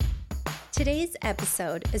Today's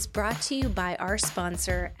episode is brought to you by our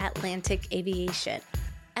sponsor, Atlantic Aviation.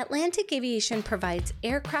 Atlantic Aviation provides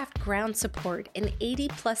aircraft ground support in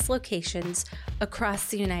 80-plus locations across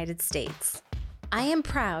the United States. I am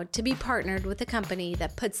proud to be partnered with a company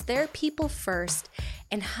that puts their people first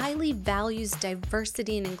and highly values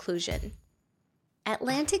diversity and inclusion.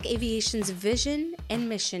 Atlantic Aviation's vision and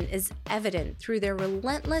mission is evident through their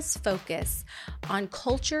relentless focus on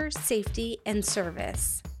culture, safety, and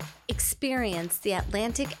service. Experience the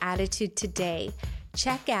Atlantic attitude today.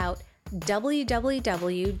 Check out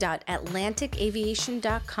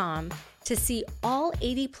www.atlanticaviation.com to see all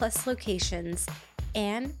 80-plus locations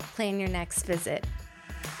and plan your next visit.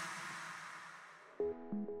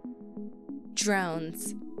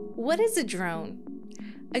 Drones. What is a drone?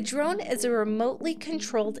 A drone is a remotely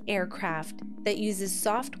controlled aircraft that uses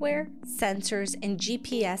software, sensors, and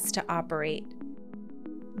GPS to operate.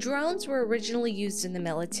 Drones were originally used in the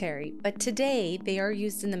military, but today they are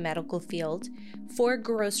used in the medical field, for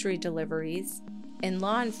grocery deliveries, in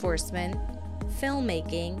law enforcement,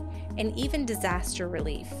 filmmaking, and even disaster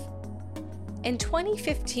relief. In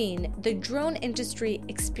 2015, the drone industry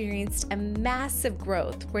experienced a massive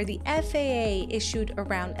growth where the FAA issued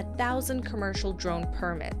around 1,000 commercial drone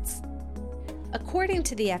permits. According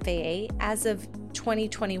to the FAA, as of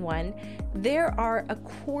 2021, there are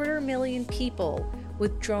 250,000 people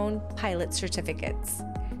with drone pilot certificates.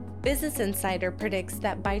 Business Insider predicts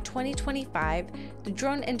that by 2025, the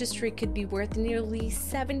drone industry could be worth nearly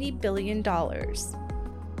 $70 billion.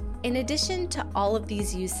 In addition to all of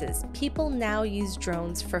these uses, people now use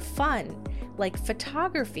drones for fun, like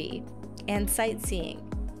photography and sightseeing.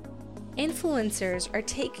 Influencers are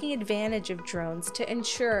taking advantage of drones to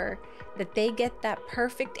ensure that they get that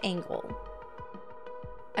perfect angle.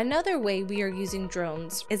 Another way we are using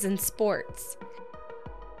drones is in sports.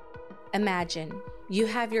 Imagine you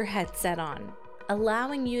have your headset on,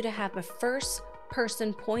 allowing you to have a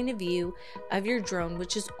first-person point of view of your drone,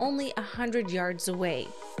 which is only 100 yards away.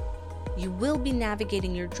 You will be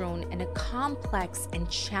navigating your drone in a complex and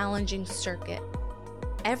challenging circuit.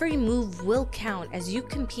 Every move will count as you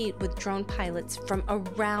compete with drone pilots from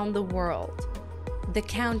around the world. The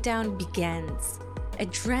countdown begins.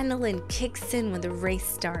 Adrenaline kicks in when the race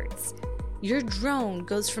starts. Your drone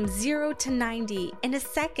goes from 0 to 90 in a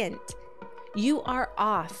second. You are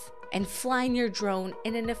off and flying your drone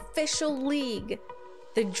in an official league,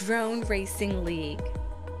 the Drone Racing League.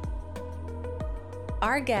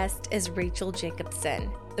 Our guest is Rachel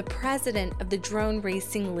Jacobson, the president of the Drone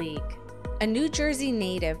Racing League. A New Jersey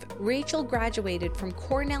native, Rachel graduated from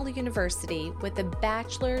Cornell University with a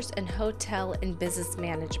bachelor's in hotel and business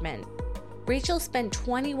management. Rachel spent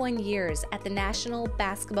 21 years at the National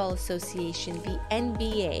Basketball Association, the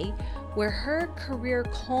NBA, where her career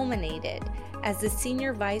culminated as the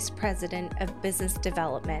Senior Vice President of Business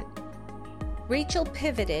Development. Rachel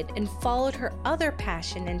pivoted and followed her other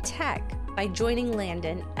passion in tech by joining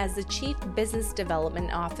Landon as the Chief Business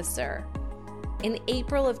Development Officer. In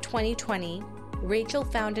April of 2020, Rachel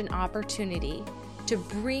found an opportunity to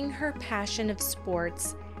bring her passion of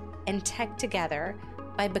sports and tech together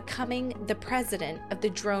by becoming the president of the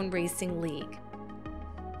Drone Racing League.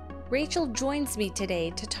 Rachel joins me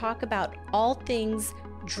today to talk about all things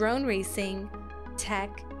drone racing,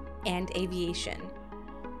 tech, and aviation.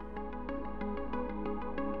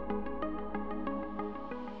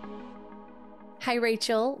 Hi,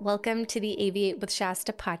 Rachel. Welcome to the Aviate with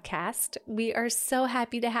Shasta podcast. We are so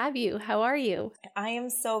happy to have you. How are you? I am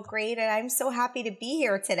so great, and I'm so happy to be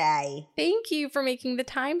here today. Thank you for making the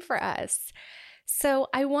time for us. So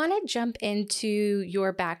I want to jump into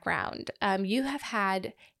your background. You have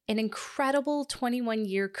had an incredible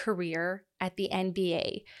 21-year career at the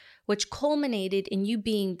NBA, which culminated in you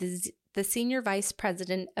being the Senior Vice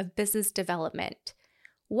President of Business Development.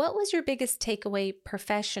 What was your biggest takeaway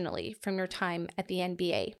professionally from your time at the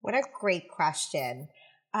NBA? What a great question.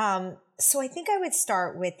 So I think I would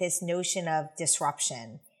start with this notion of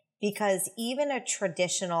disruption, because even a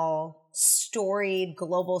traditional storied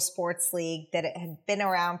global sports league that had been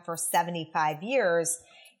around for 75 years,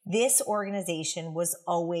 this organization was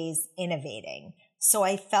always innovating. So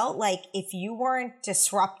I felt like if you weren't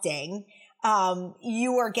disrupting,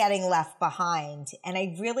 you were getting left behind. And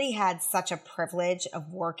I really had such a privilege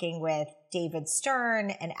of working with David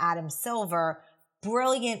Stern and Adam Silver,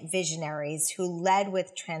 brilliant visionaries who led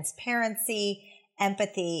with transparency,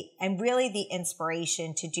 empathy, and really the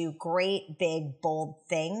inspiration to do great, big, bold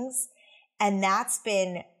things. And that's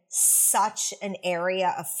been such an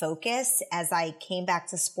area of focus as I came back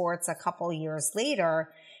to sports a couple years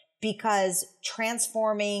later, because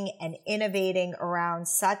transforming and innovating around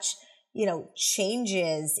such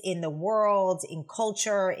changes in the world, in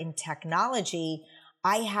culture, in technology,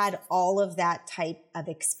 I had all of that type of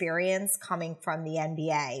experience coming from the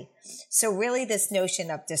NBA. So really this notion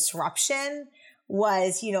of disruption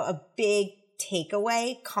was, a big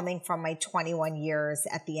takeaway coming from my 21 years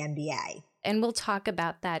at the NBA. And we'll talk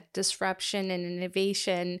about that disruption and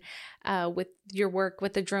innovation with your work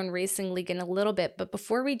with the Drone Racing League in a little bit. But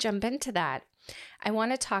before we jump into that, I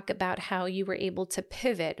want to talk about how you were able to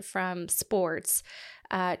pivot from sports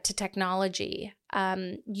to technology.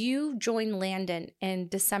 You joined Landit in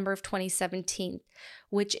December of 2017,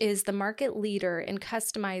 which is the market leader in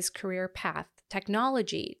customized career path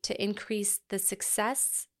technology to increase the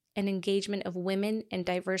success and engagement of women and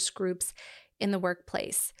diverse groups in the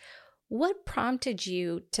workplace. What prompted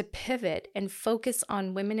you to pivot and focus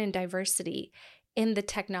on women and diversity in the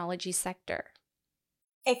technology sector?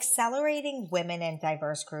 Accelerating women and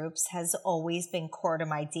diverse groups has always been core to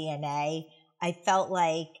my DNA. I felt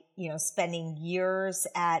like, spending years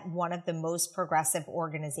at one of the most progressive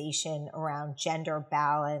organizations around gender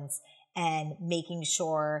balance and making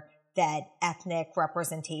sure that ethnic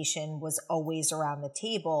representation was always around the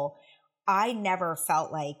table, I never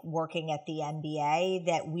felt like working at the NBA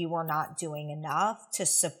that we were not doing enough to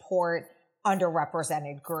support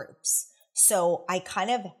underrepresented groups. So I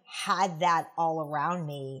kind of had that all around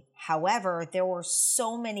me. However, there were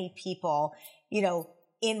so many people,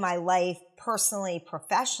 in my life, personally,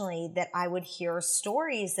 professionally, that I would hear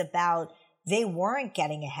stories about they weren't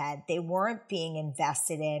getting ahead. They weren't being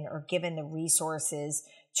invested in or given the resources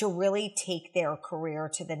to really take their career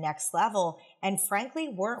to the next level. And frankly,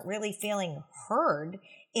 weren't really feeling heard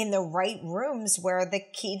in the right rooms where the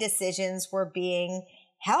key decisions were being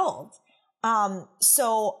held.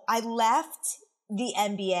 So I left the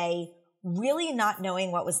NBA really not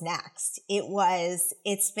knowing what was next.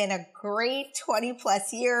 It's been a great 20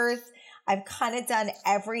 plus years. I've kind of done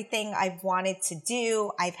everything I've wanted to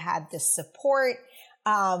do. I've had the support.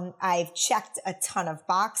 I've checked a ton of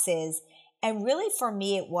boxes. And really for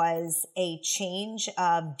me, it was a change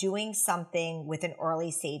of doing something with an early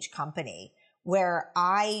stage company where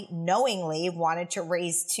I knowingly wanted to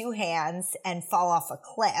raise two hands and fall off a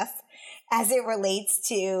cliff as it relates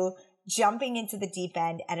to jumping into the deep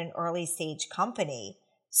end at an early stage company.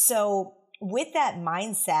 So with that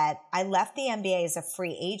mindset, I left the NBA as a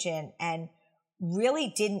free agent and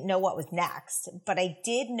really didn't know what was next. But I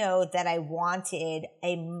did know that I wanted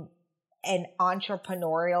an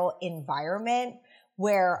entrepreneurial environment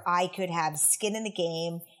where I could have skin in the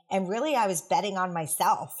game. And really, I was betting on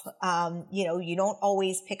myself. You don't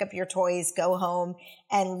always pick up your toys, go home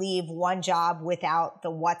and leave one job without the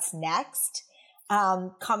what's next.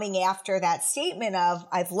 Coming after that statement of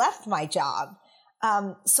I've left my job.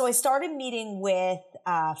 So I started meeting with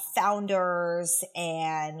founders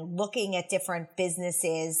and looking at different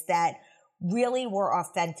businesses that really were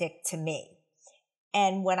authentic to me.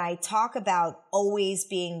 And when I talk about always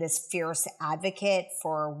being this fierce advocate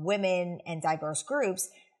for women and diverse groups,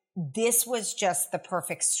 this was just the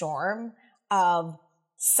perfect storm of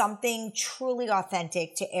something truly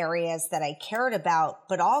authentic to areas that I cared about,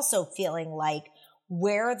 but also feeling like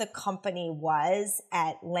where the company was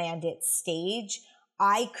at Landit stage,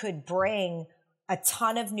 I could bring a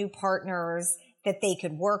ton of new partners that they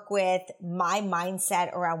could work with, my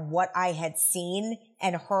mindset around what I had seen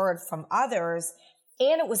and heard from others.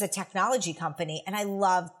 And it was a technology company, and I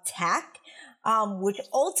loved tech, which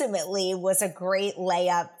ultimately was a great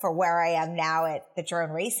layup for where I am now at the Drone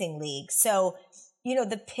Racing League. So,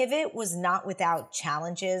 the pivot was not without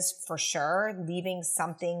challenges for sure, leaving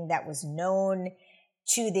something that was known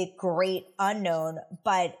to the great unknown,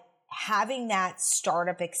 but having that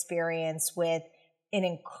startup experience with an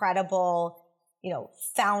incredible,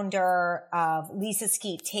 founder of Lisa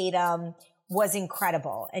Skeet Tatum was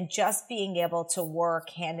incredible. And just being able to work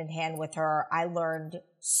hand in hand with her, I learned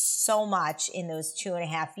so much in those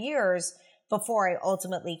 2.5 years before I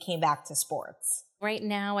ultimately came back to sports. Right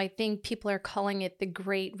now, I think people are calling it the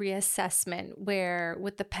great reassessment, where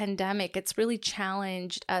with the pandemic, it's really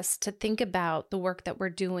challenged us to think about the work that we're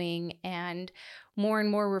doing. And more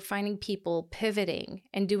we're finding people pivoting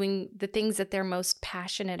and doing the things that they're most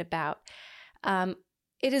passionate about.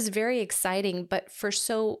 It is very exciting, but for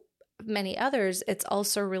so many others, it's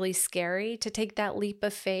also really scary to take that leap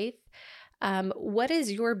of faith. What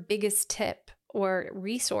is your biggest tip or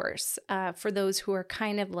resource for those who are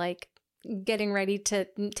kind of like getting ready to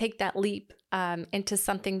take that leap into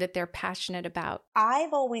something that they're passionate about?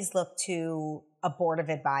 I've always looked to a board of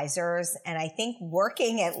advisors, and I think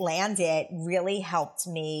working at Landit really helped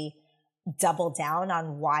me double down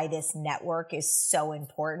on why this network is so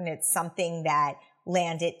important. It's something that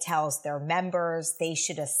Landit tells their members they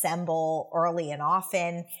should assemble early and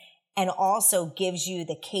often, and also gives you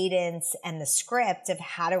the cadence and the script of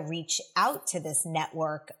how to reach out to this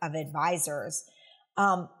network of advisors.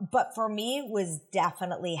 But for me, it was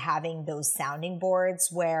definitely having those sounding boards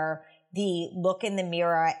where the look in the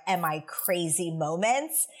mirror, am I crazy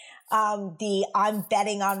moments, the I'm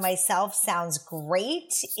betting on myself sounds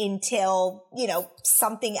great until,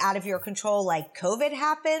 something out of your control like COVID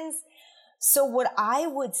happens. So what I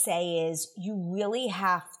would say is you really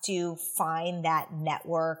have to find that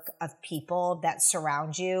network of people that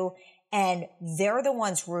surround you, and they're the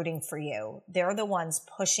ones rooting for you. They're the ones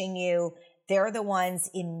pushing you. They're the ones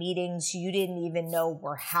in meetings you didn't even know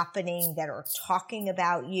were happening that are talking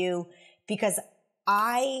about you, because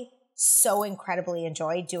I so incredibly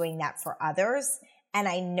enjoy doing that for others. And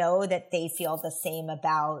I know that they feel the same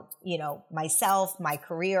about, myself, my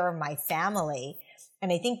career, my family.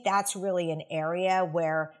 And I think that's really an area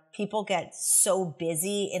where people get so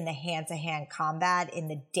busy in the hand-to-hand combat, in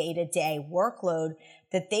the day-to-day workload,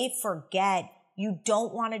 that they forget you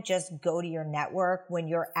don't want to just go to your network when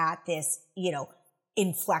you're at this,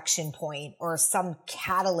 inflection point or some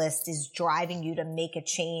catalyst is driving you to make a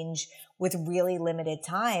change with really limited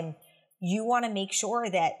time. You want to make sure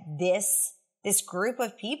that this group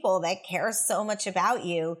of people that care so much about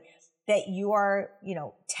you, that you are,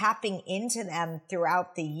 tapping into them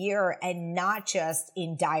throughout the year and not just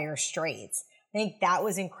in dire straits. I think that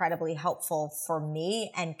was incredibly helpful for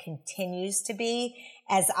me and continues to be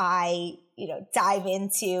as I, dive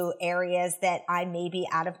into areas that I may be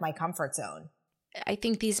out of my comfort zone. I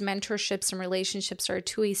think these mentorships and relationships are a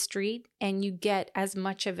two-way street, and you get as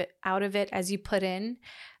much of it out of it as you put in.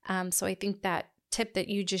 So I think that tip that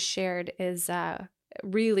you just shared is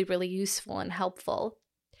really, really useful and helpful.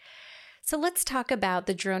 So let's talk about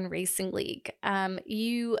the Drone Racing League.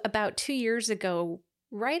 You, about 2 years ago,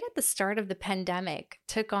 right at the start of the pandemic,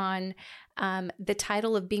 took on the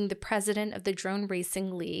title of being the president of the Drone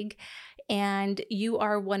Racing League. And you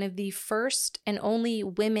are one of the first and only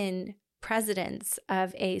women presidents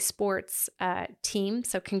of a sports team.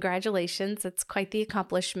 So congratulations. That's quite the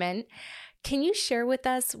accomplishment. Can you share with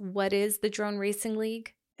us what is the Drone Racing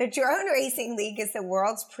League? The Drone Racing League is the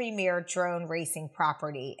world's premier drone racing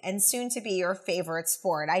property and soon to be your favorite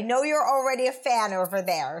sport. I know you're already a fan over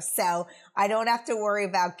there, so I don't have to worry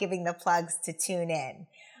about giving the plugs to tune in.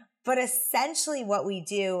 But essentially what we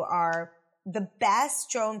do are the best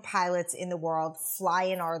drone pilots in the world fly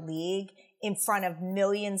in our league in front of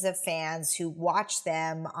millions of fans who watch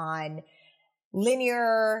them on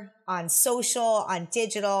linear, on social, on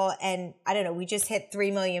digital. And I don't know, we just hit 3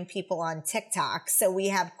 million people on TikTok. So we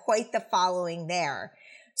have quite the following there.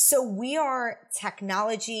 So we are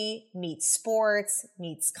technology meets sports,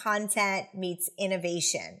 meets content, meets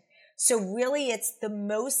innovation. So really it's the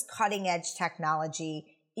most cutting edge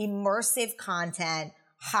technology, immersive content,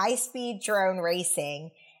 high speed drone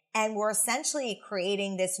racing. And we're essentially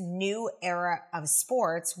creating this new era of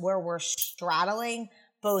sports where we're straddling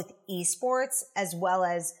both esports as well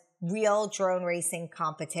as real drone racing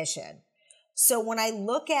competition. So when I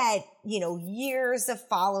look at, years of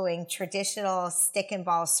following traditional stick and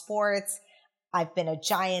ball sports, I've been a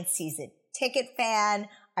giant season ticket fan.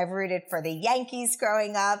 I've rooted for the Yankees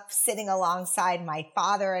growing up, sitting alongside my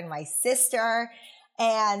father and my sister.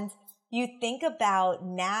 And you think about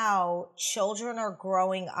now, children are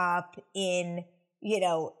growing up in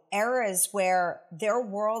eras where their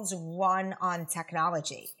worlds run on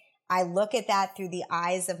technology. I look at that through the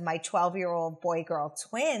eyes of my 12-year-old boy-girl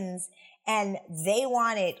twins, and they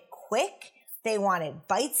want it quick. They want it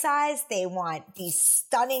bite-sized. They want these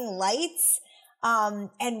stunning lights.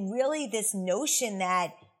 And really this notion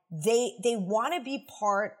that they want to be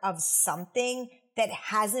part of something that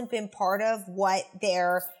hasn't been part of what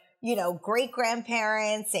their, great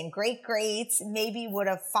grandparents and great greats maybe would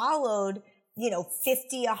have followed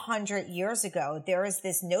 50, 100 years ago. There is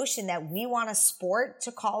this notion that we want a sport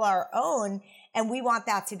to call our own, and we want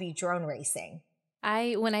that to be drone racing.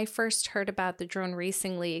 When I first heard about the Drone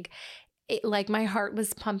Racing League, my heart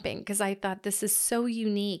was pumping because I thought this is so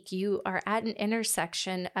unique. You are at an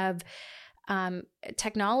intersection of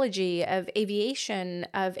technology, of aviation,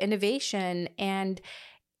 of innovation, and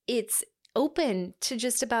it's open to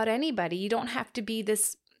just about anybody. You don't have to be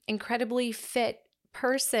this incredibly fit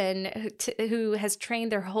person who has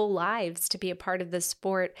trained their whole lives to be a part of the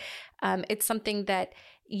sport. It's something that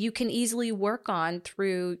you can easily work on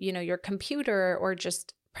through, your computer or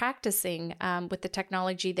just practicing with the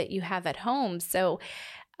technology that you have at home. So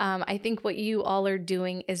I think what you all are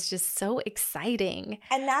doing is just so exciting.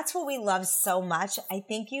 And that's what we love so much. I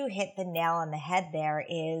think you hit the nail on the head there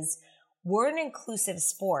is we're an inclusive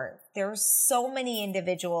sport. There's so many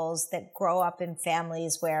individuals that grow up in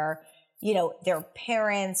families where, their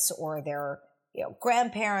parents or their,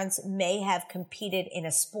 grandparents may have competed in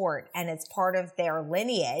a sport and it's part of their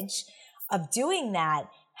lineage of doing that.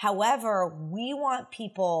 However, we want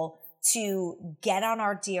people to get on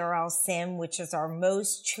our DRL sim, which is our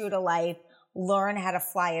most true to life, learn how to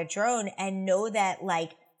fly a drone and know that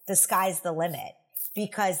like the sky's the limit,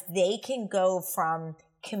 because they can go from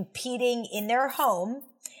competing in their home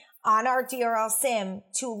on our DRL sim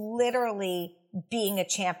to literally being a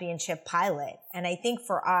championship pilot. And I think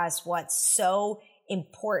for us, what's so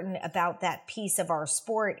important about that piece of our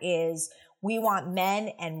sport is we want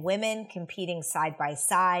men and women competing side by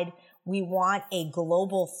side. We want a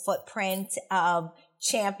global footprint of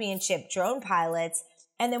championship drone pilots.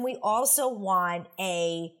 And then we also want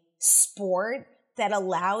a sport that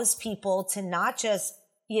allows people to not just,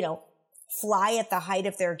 fly at the height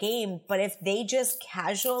of their game, but if they just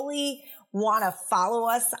casually want to follow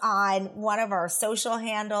us on one of our social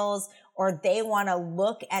handles, or they want to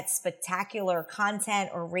look at spectacular content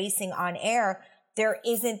or racing on air, there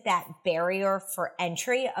isn't that barrier for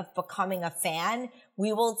entry of becoming a fan.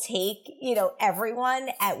 We will take,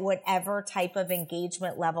 everyone at whatever type of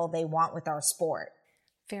engagement level they want with our sport.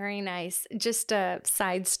 Very nice. Just a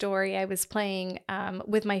side story. I was playing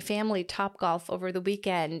with my family Topgolf over the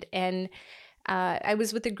weekend, and I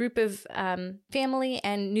was with a group of family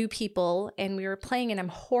and new people, and we were playing, and I'm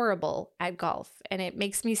horrible at golf. And it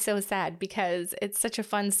makes me so sad because it's such a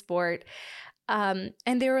fun sport. And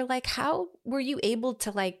they were like, how were you able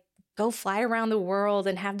to go fly around the world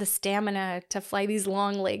and have the stamina to fly these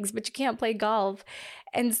long legs, but you can't play golf?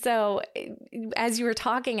 And so as you were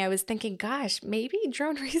talking, I was thinking, gosh, maybe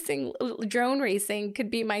drone racing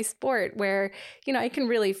could be my sport where, I can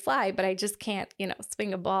really fly, but I just can't,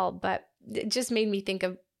 swing a ball. But it just made me think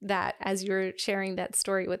of that as you were sharing that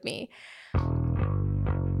story with me.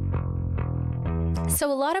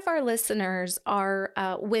 So a lot of our listeners are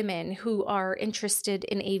women who are interested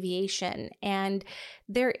in aviation, and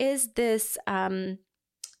there is this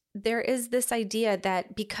idea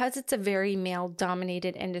that because it's a very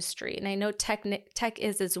male-dominated industry, and I know tech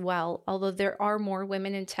is as well, although there are more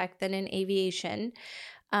women in tech than in aviation,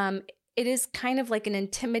 it is kind of like an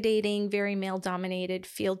intimidating, very male-dominated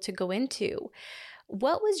field to go into.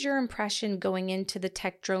 What was your impression going into the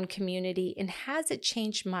tech drone community, and has it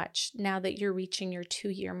changed much now that you're reaching your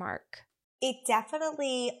 2-year mark? It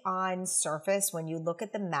definitely, on surface, when you look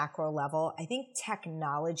at the macro level, I think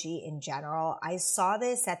technology in general, I saw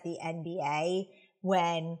this at the NBA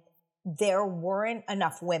when there weren't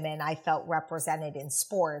enough women I felt represented in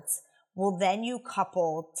sports. Well, then you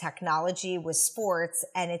couple technology with sports,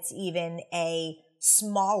 and it's even a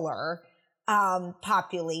smaller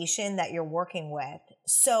population that you're working with.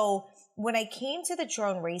 So when I came to the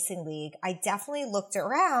Drone Racing League, I definitely looked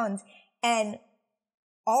around, and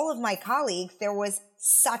all of my colleagues, there was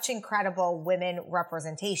such incredible women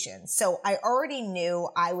representation. So I already knew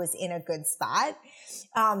I was in a good spot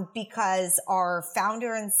because our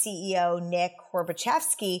founder and CEO, Nick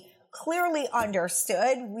Horbachevsky, clearly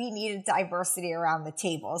understood we needed diversity around the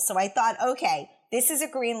table. So I thought, okay, this is a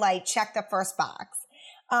green light, check the first box.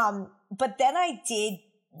 But then I did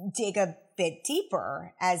dig a bit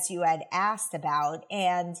deeper, as you had asked about,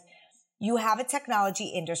 and you have a technology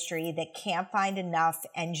industry that can't find enough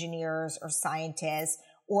engineers or scientists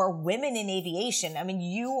or women in aviation. I mean,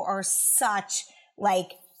 you are such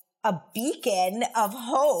like a beacon of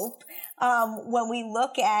hope when we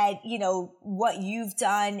look at, what you've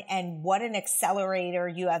done and what an accelerator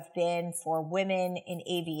you have been for women in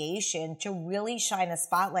aviation to really shine a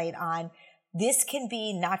spotlight on. This can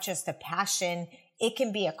be not just a passion, it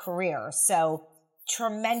can be a career. So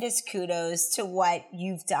tremendous kudos to what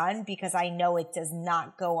you've done, because I know it does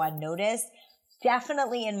not go unnoticed.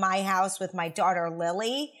 Definitely in my house with my daughter,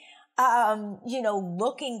 Lily,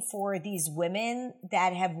 looking for these women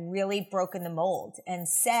that have really broken the mold and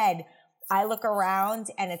said, I look around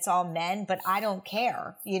and it's all men, but I don't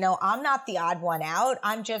care. I'm not the odd one out.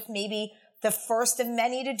 I'm just maybe the first of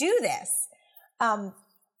many to do this.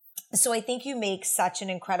 So I think you make such an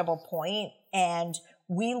incredible point, and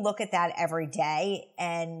we look at that every day.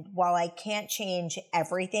 And while I can't change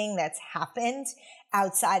everything that's happened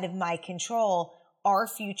outside of my control, our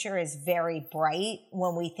future is very bright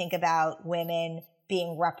when we think about women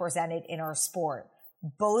being represented in our sport,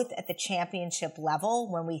 both at the championship level,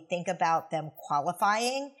 when we think about them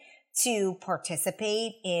qualifying to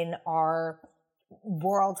participate in our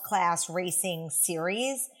world-class racing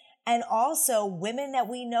series, and also women that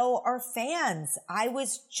we know are fans. I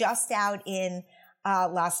was just out in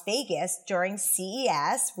Las Vegas during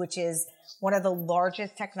CES, which is one of the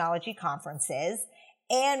largest technology conferences.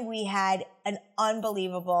 And we had an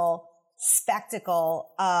unbelievable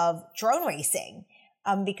spectacle of drone racing,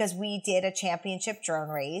 because we did a championship drone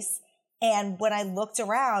race. And when I looked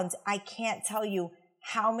around, I can't tell you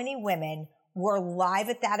how many women were live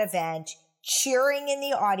at that event, cheering in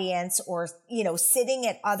the audience or, sitting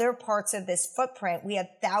at other parts of this footprint. We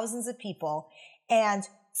had thousands of people. And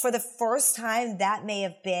for the first time, that may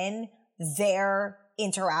have been their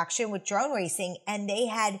interaction with drone racing. And they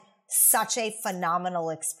had such a phenomenal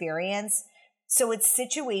experience. So it's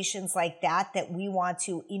situations like that we want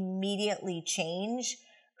to immediately change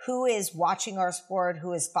who is watching our sport,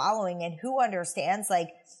 who is following, and who understands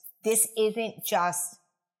this isn't just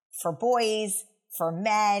for boys, for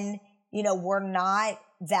men. We're not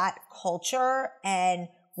that culture, and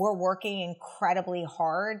we're working incredibly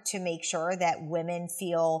hard to make sure that women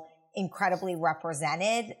feel incredibly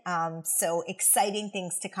represented. So exciting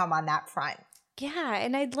things to come on that front. Yeah,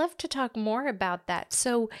 and I'd love to talk more about that.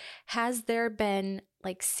 So has there been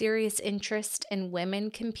serious interest in women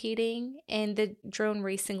competing in the Drone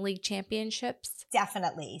Racing League championships?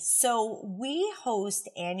 Definitely. So we host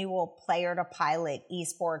annual player to pilot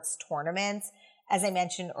esports tournaments, as I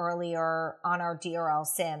mentioned earlier, on our DRL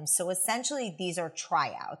sim. So essentially these are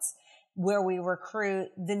tryouts where we recruit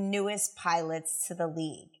the newest pilots to the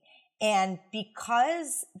league. And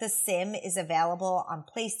because the sim is available on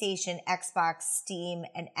PlayStation, Xbox, Steam,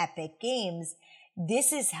 and Epic Games,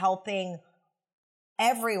 this is helping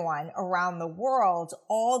everyone around the world,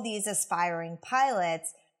 all these aspiring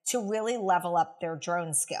pilots, to really level up their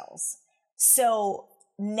drone skills. So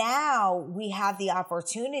now we have the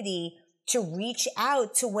opportunity to reach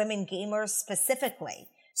out to women gamers specifically.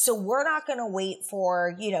 So we're not going to wait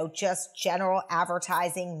for, just general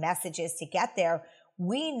advertising messages to get there.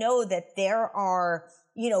 We know that there are,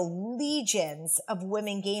 legions of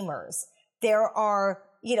women gamers. There are,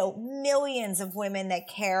 millions of women that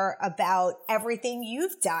care about everything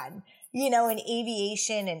you've done, in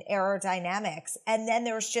aviation and aerodynamics. And then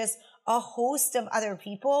there's just a host of other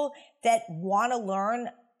people that want to learn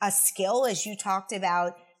a skill, as you talked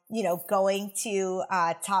about, going to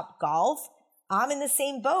Top Golf. I'm in the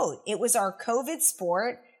same boat. It was our COVID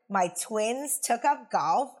sport. My twins took up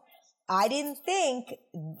golf. I didn't think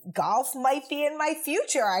golf might be in my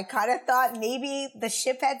future. I kind of thought maybe the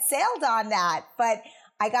ship had sailed on that. But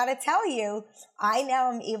I got to tell you, I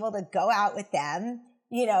now am able to go out with them,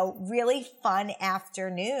 really fun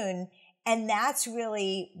afternoon. And that's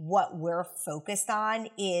really what we're focused on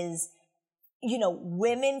is,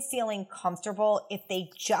 women feeling comfortable if they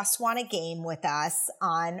just want to game with us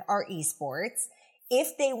on our esports,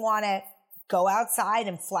 if they want to go outside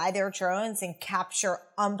and fly their drones and capture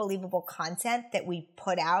unbelievable content that we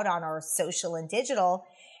put out on our social and digital.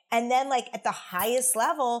 And then at the highest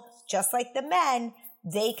level, just like the men,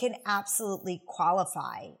 they can absolutely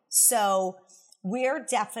qualify. So we're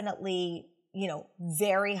definitely,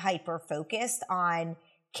 very hyper focused on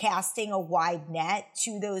casting a wide net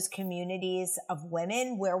to those communities of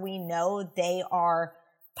women where we know they are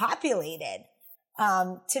populated.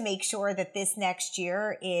 To make sure that this next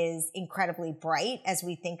year is incredibly bright as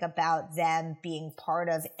we think about them being part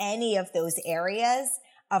of any of those areas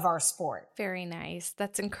of our sport. Very nice.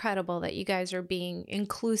 That's incredible that you guys are being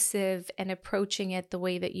inclusive and approaching it the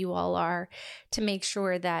way that you all are to make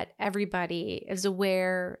sure that everybody is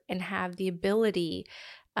aware and have the ability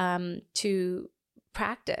to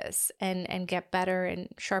practice and get better and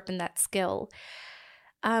sharpen that skill.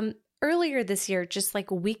 Earlier this year, just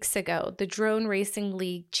weeks ago, the Drone Racing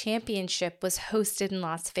League Championship was hosted in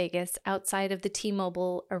Las Vegas outside of the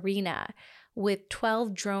T-Mobile Arena with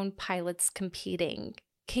 12 drone pilots competing.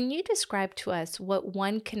 Can you describe to us what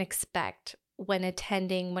one can expect when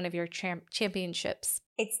attending one of your championships?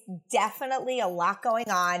 It's definitely a lot going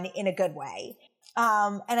on in a good way.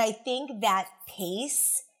 And I think that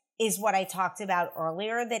pace is what I talked about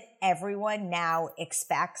earlier that everyone now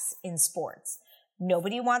expects in sports.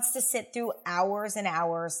 Nobody wants to sit through hours and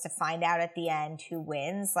hours to find out at the end who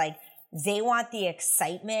wins. They want the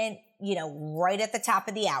excitement, right at the top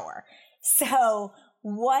of the hour. So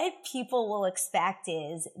what people will expect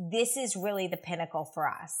is this is really the pinnacle for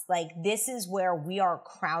us. This is where we are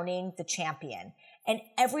crowning the champion. And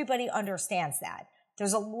everybody understands that.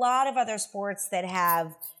 There's a lot of other sports that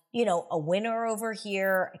have, a winner over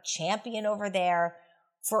here, a champion over there.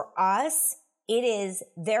 For us,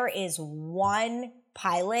 there is one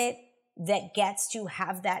pilot that gets to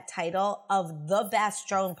have that title of the best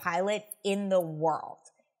drone pilot in the world.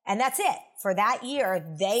 And that's it. For that year,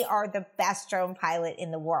 they are the best drone pilot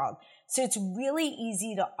in the world. So it's really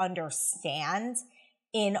easy to understand.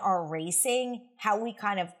 in our racing, how we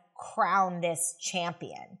kind of crown this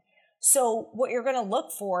champion. So what you're going to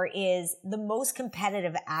look for is the most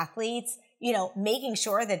competitive athletes, making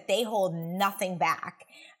sure that they hold nothing back,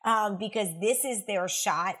 because this is their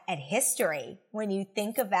shot at history. When you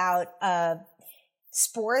think about a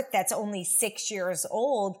sport that's only 6 years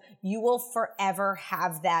old, you will forever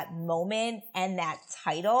have that moment and that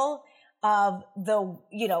title of the,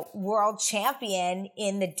 world champion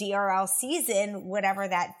in the DRL season, whatever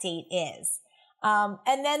that date is.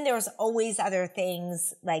 And then there's always other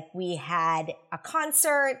things, like we had a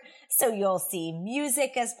concert, so you'll see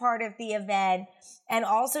music as part of the event, and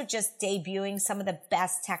also just debuting some of the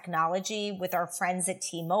best technology with our friends at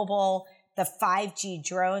T-Mobile. The 5G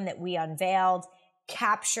drone that we unveiled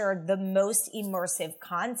captured the most immersive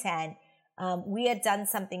content. We had done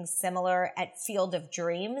something similar at Field of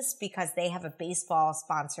Dreams because they have a baseball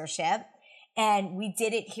sponsorship. And we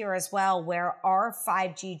did it here as well, where our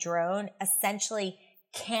 5G drone essentially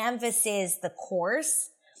canvasses the course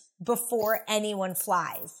before anyone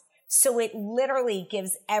flies. So it literally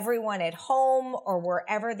gives everyone at home or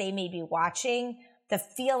wherever they may be watching the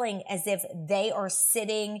feeling as if they are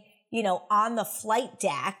sitting, on the flight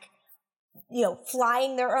deck,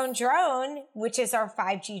 flying their own drone, which is our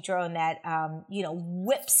 5G drone that,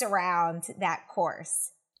 whips around that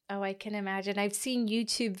course. Oh, I can imagine. I've seen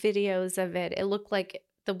YouTube videos of it. It looked like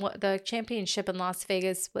the championship in Las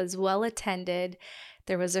Vegas was well attended.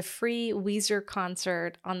 There was a free Weezer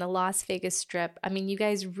concert on the Las Vegas Strip. I mean, you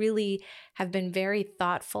guys really have been very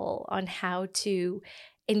thoughtful on how to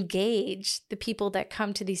engage the people that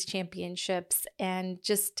come to these championships and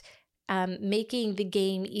just making the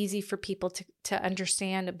game easy for people to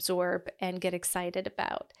understand, absorb, and get excited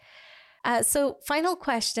about. So final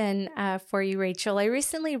question for you, Rachel. I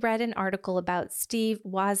recently read an article about Steve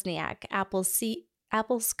Wozniak,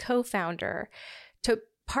 Apple's co-founder, to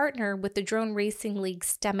partner with the Drone Racing League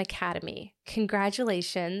STEM Academy.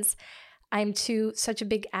 Congratulations. I'm such a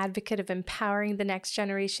big advocate of empowering the next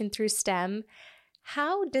generation through STEM.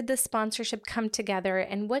 How did the sponsorship come together,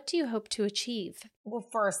 and what do you hope to achieve? Well,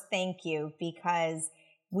 first, thank you, because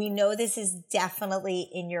we know this is definitely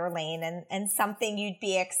in your lane and something you'd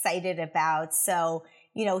be excited about. So,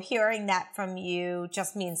 hearing that from you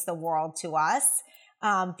just means the world to us,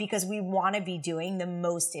 because we want to be doing the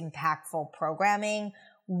most impactful programming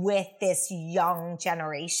with this young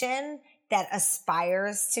generation that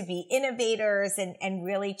aspires to be innovators and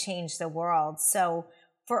really change the world. So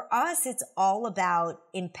for us, it's all about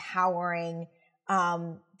empowering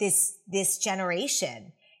this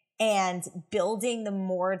generation and building the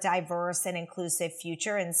more diverse and inclusive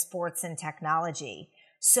future in sports and technology.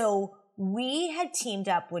 So we had teamed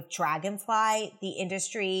up with Dragonfly, the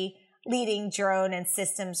industry leading drone and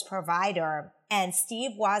systems provider, and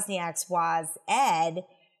Steve Wozniak's WozEd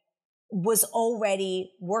was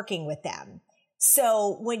already working with them.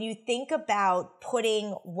 So when you think about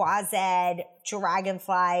putting WozEd,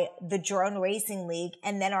 Dragonfly, the Drone Racing League,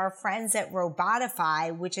 and then our friends at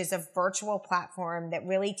Robotify, which is a virtual platform that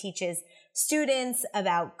really teaches students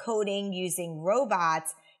about coding using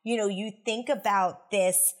robots, you think about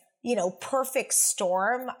this, perfect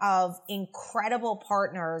storm of incredible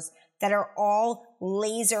partners that are all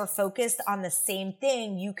laser focused on the same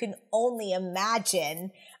thing. You can only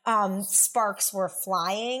imagine sparks were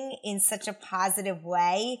flying in such a positive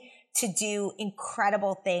way to do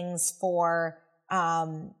incredible things for,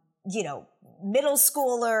 middle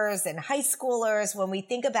schoolers and high schoolers. When we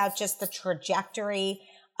think about just the trajectory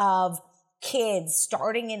of kids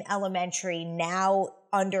starting in elementary, now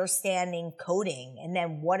understanding coding, and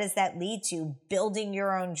then what does that lead to? Building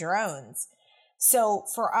your own drones. So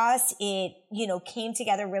for us, it, came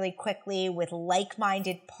together really quickly with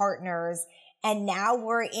like-minded partners. And now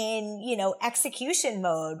we're in, execution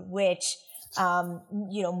mode, which,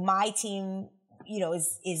 my team,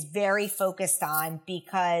 is very focused on,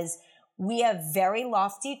 because we have very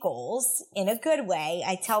lofty goals in a good way.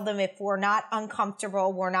 I tell them if we're not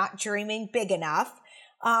uncomfortable, we're not dreaming big enough.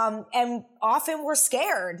 And often we're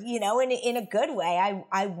scared, in a good way.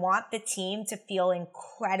 I want the team to feel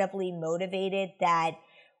incredibly motivated that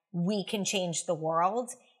we can change the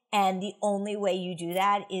world. And the only way you do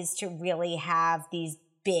that is to really have these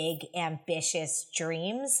big, ambitious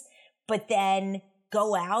dreams, but then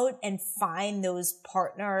go out and find those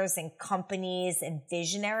partners and companies and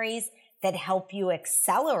visionaries that help you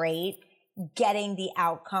accelerate getting the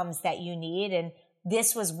outcomes that you need. And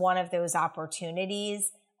this was one of those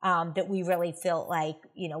opportunities that we really felt like,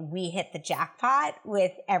 we hit the jackpot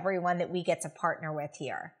with everyone that we get to partner with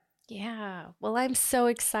here. Yeah. Well, I'm so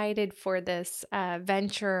excited for this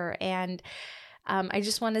venture. And I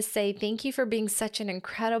just want to say thank you for being such an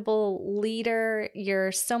incredible leader.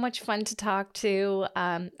 You're so much fun to talk to.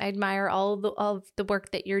 I admire all of the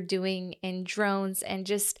work that you're doing in drones and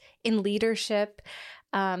just in leadership.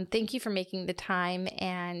 Thank you for making the time,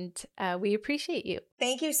 and we appreciate you.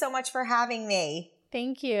 Thank you so much for having me.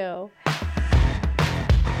 Thank you.